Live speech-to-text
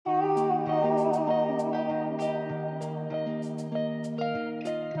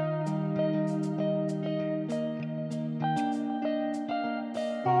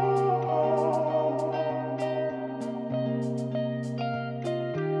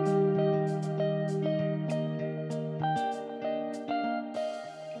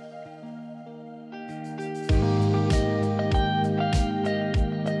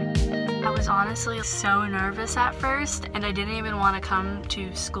honestly so nervous at first, and I didn't even want to come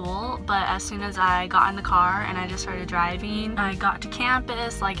to school, but as soon as I got in the car and I just started driving, I got to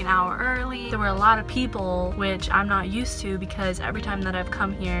campus like an hour early. There were a lot of people, which I'm not used to because every time that I've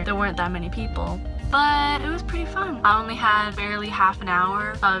come here, there weren't that many people. But it was pretty fun. I only had barely half an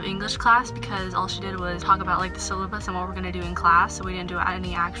hour of English class because all she did was talk about like the syllabus and what we're gonna do in class, so we didn't do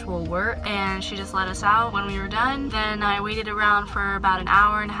any actual work, and she just let us out when we were done. Then I waited around for about an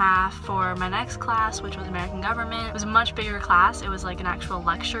hour and a half for my next class, which was American Government. It was a much bigger class. It was like an actual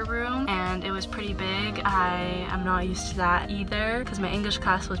lecture room and it was pretty big. I am not used to that either because my English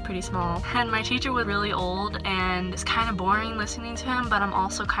class was pretty small. And my teacher was really old and it's kind of boring listening to him, but I'm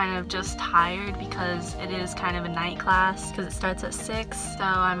also kind of just tired because it is kind of a night class because it starts at 6, so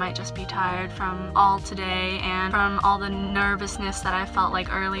I might just be tired from all today and from all the nervousness that I felt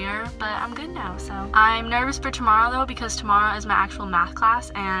like earlier, but I'm good now. So I'm nervous for tomorrow though because tomorrow is my actual math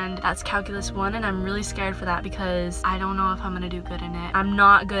class and that's Calculus 1, and I'm really scared for that because I don't know if I'm gonna do good in it. I'm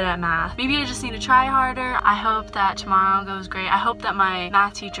not good at math. Maybe I just need to try harder. I hope that tomorrow goes great. I hope that my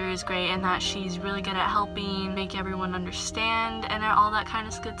math teacher is great and that she's really good at helping make everyone understand and all that kind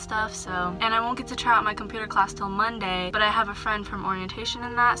of good stuff. So, and I won't get to try out my computer class till Monday, but I have a friend from orientation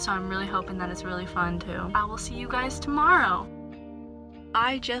in that, so I'm really hoping that it's really fun too. I will see you guys tomorrow.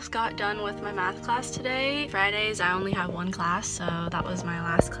 I just got done with my math class today. Fridays I only have one class, so that was my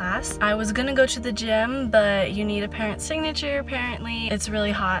last class. I was gonna go to the gym, but you need a parent signature apparently. It's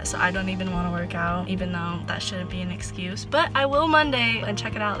really hot, so I don't even want to work out, even though that shouldn't be an excuse. But I will Monday and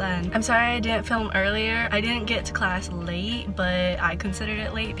check it out then. I'm sorry I didn't film earlier. I didn't get to class late, but I considered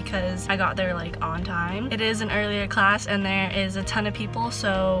it late because I got there like on time. It is an earlier class and there is a ton of people,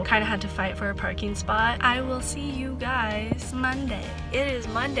 so kind of had to fight for a parking spot. I will see you guys Monday. It is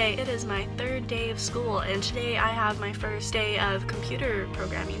Monday. It is my 3rd day of school, and today I have my first day of computer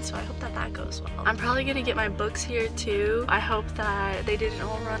programming, so I hope that that goes well. I'm probably gonna get my books here too. I hope that they didn't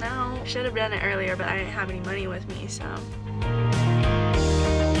all run out. Should have done it earlier, but I didn't have any money with me, so.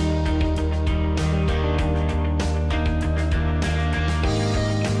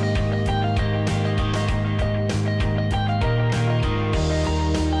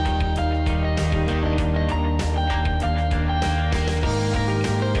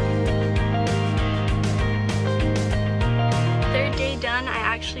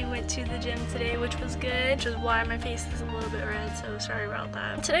 To the gym today, which was good, which is why my face is a little bit red, so sorry about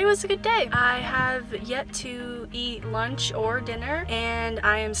that. Today was a good day. I have yet to eat lunch or dinner and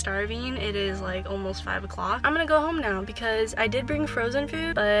I am starving. It is like almost 5 o'clock. I'm gonna go home now because I did bring frozen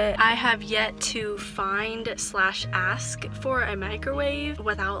food, but I have yet to find / ask for a microwave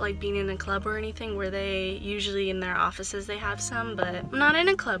without like being in a club or anything where they usually in their offices they have some, but I'm not in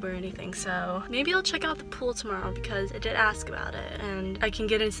a club or anything, so maybe I'll check out the pool tomorrow because it did ask about it and I can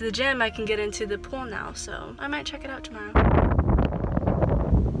get into the gym, I can get into the pool now, so I might check it out tomorrow.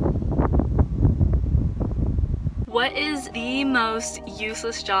 What is the most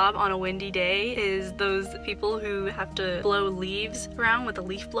useless job on a windy day is those people who have to blow leaves around with a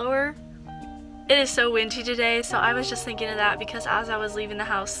leaf blower. It is so windy today, so I was just thinking of that because as I was leaving the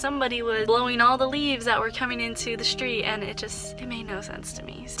house, somebody was blowing all the leaves that were coming into the street and it made no sense to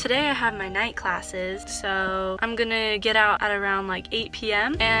me. Today I have my night classes, so I'm gonna get out at around like 8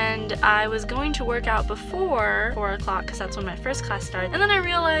 p.m. and I was going to work out before 4 o'clock because that's when my first class starts. And then I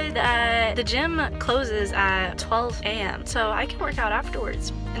realized that the gym closes at 12 a.m. so I can work out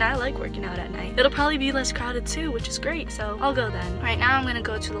afterwards. And I like working out at night. It'll probably be less crowded too, which is great, so I'll go then. Right now I'm gonna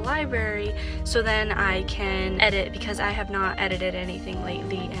go to the library so then I can edit because I have not edited anything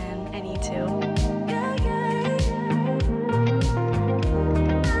lately and I need to.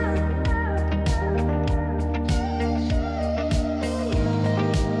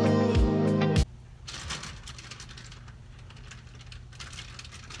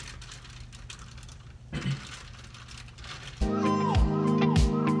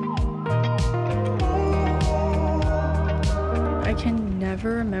 I can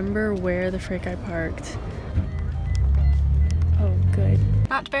never remember where the frick I parked. Oh, good.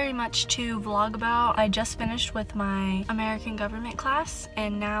 Not very much to vlog about. I just finished with my American Government class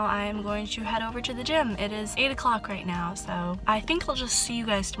and now I am going to head over to the gym. It is 8 o'clock right now, so I think I'll just see you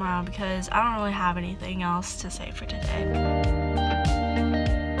guys tomorrow because I don't really have anything else to say for today.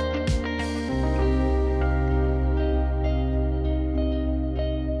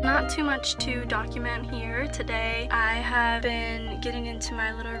 not too much to document here. Today I have been getting into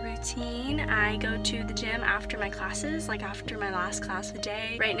my little routine. I go to the gym after my classes, like after my last class of the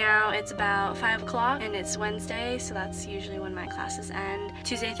day. Right now it's about 5 o'clock and it's Wednesday, so that's usually when my classes end.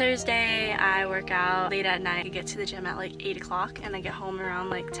 Tuesday, Thursday I work out late at night. I get to the gym at like 8 o'clock and I get home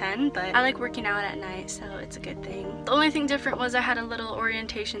around like 10, but I like working out at night, so it's a good thing. The only thing different was I had a little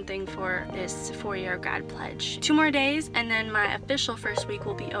orientation thing for this 4-year grad pledge. 2 more days and then my official first week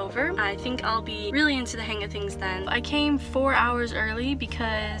will be over. I think I'll be really into the hang of things then. I came 4 hours early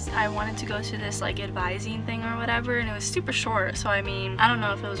because I wanted to go to this like advising thing or whatever, and it was super short, so I mean, I don't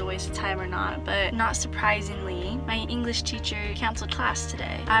know if it was a waste of time or not, but not surprisingly, my English teacher canceled class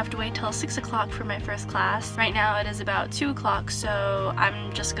today. I have to wait till 6 o'clock for my first class. Right now it is about 2 o'clock, so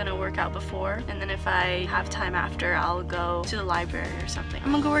I'm just gonna work out before, and then if I have time after, I'll go to the library or something.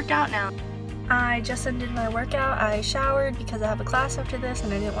 I'm gonna go work out now. I just ended my workout. I showered because I have a class after this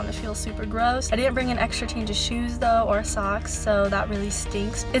and I didn't want to feel super gross. I didn't bring an extra change of shoes though, or socks, so that really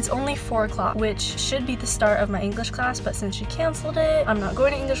stinks. It's only 4 o'clock, which should be the start of my English class, but since she canceled it, I'm not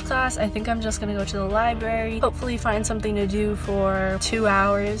going to English class. I think I'm just gonna go to the library, hopefully find something to do for 2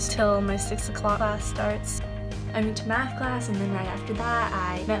 hours till my 6 o'clock class starts. I went to math class, and then right after that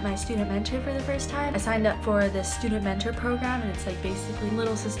I met my student mentor for the first time. I signed up for this student mentor program, and it's like basically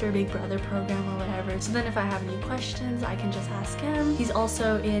little sister big brother program or whatever. So then if I have any questions, I can just ask him. He's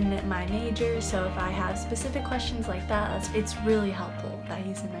also in my major, so if I have specific questions like that, it's really helpful that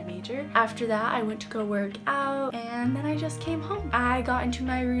he's in my major. After that I went to go work out, and then I just came home. I got into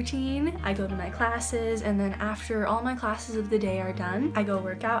my routine. I go to my classes, and then after all my classes of the day are done, I go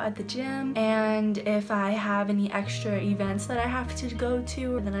work out at the gym, and if I have any extra events that I have to go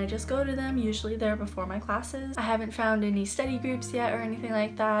to, then I just go to them. Usually they're before my classes. I haven't found any study groups yet or anything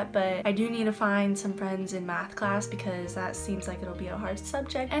like that, but I do need to find some friends in math class because that seems like it'll be a hard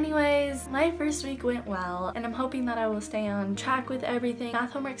subject. Anyways, my first week went well, and I'm hoping that I will stay on track with everything.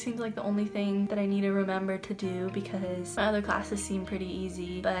 Math homework seems like the only thing that I need to remember to do because my other classes seem pretty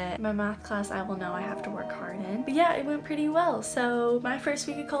easy, but my math class I will know I have to work hard in. But yeah, it went pretty well. So my first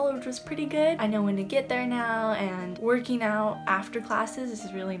week of college was pretty good. I know when to get there now, and working out after classes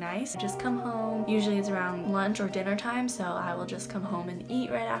is really nice. Just come home. Usually it's around lunch or dinner time, so I will just come home and eat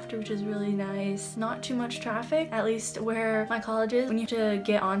right after, which is really nice. Not too much traffic, at least where my college is. When you have to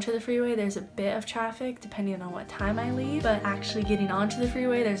get onto the freeway, there's a bit of traffic depending on what time I leave, but actually getting onto the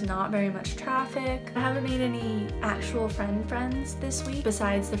freeway, there's not very much traffic. I haven't made any actual friends this week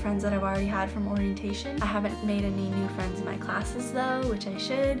besides the friends that I've already had from orientation. I haven't made any new friends in my classes though, which I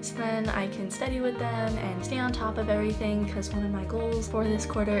should, so then I can study with them and stay on top of everything, because one of my goals for this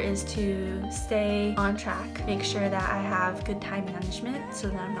quarter is to stay on track, make sure that I have good time management so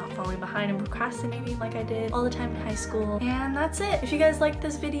that I'm not falling behind and procrastinating like I did all the time in high school. And that's it. If you guys liked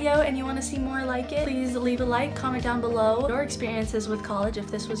this video and you want to see more like it, please leave a like, comment down below your experiences with college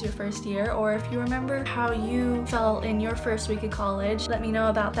if this was your first year, or if you remember how you felt in your first week of college. Let me know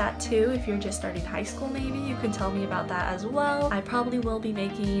about that too. If you're just starting high school, maybe you can tell me about that as well. I probably will be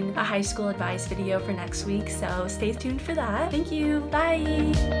making a high school advice video for next week, so stay tuned for that. Thank you.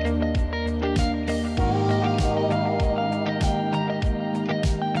 Bye.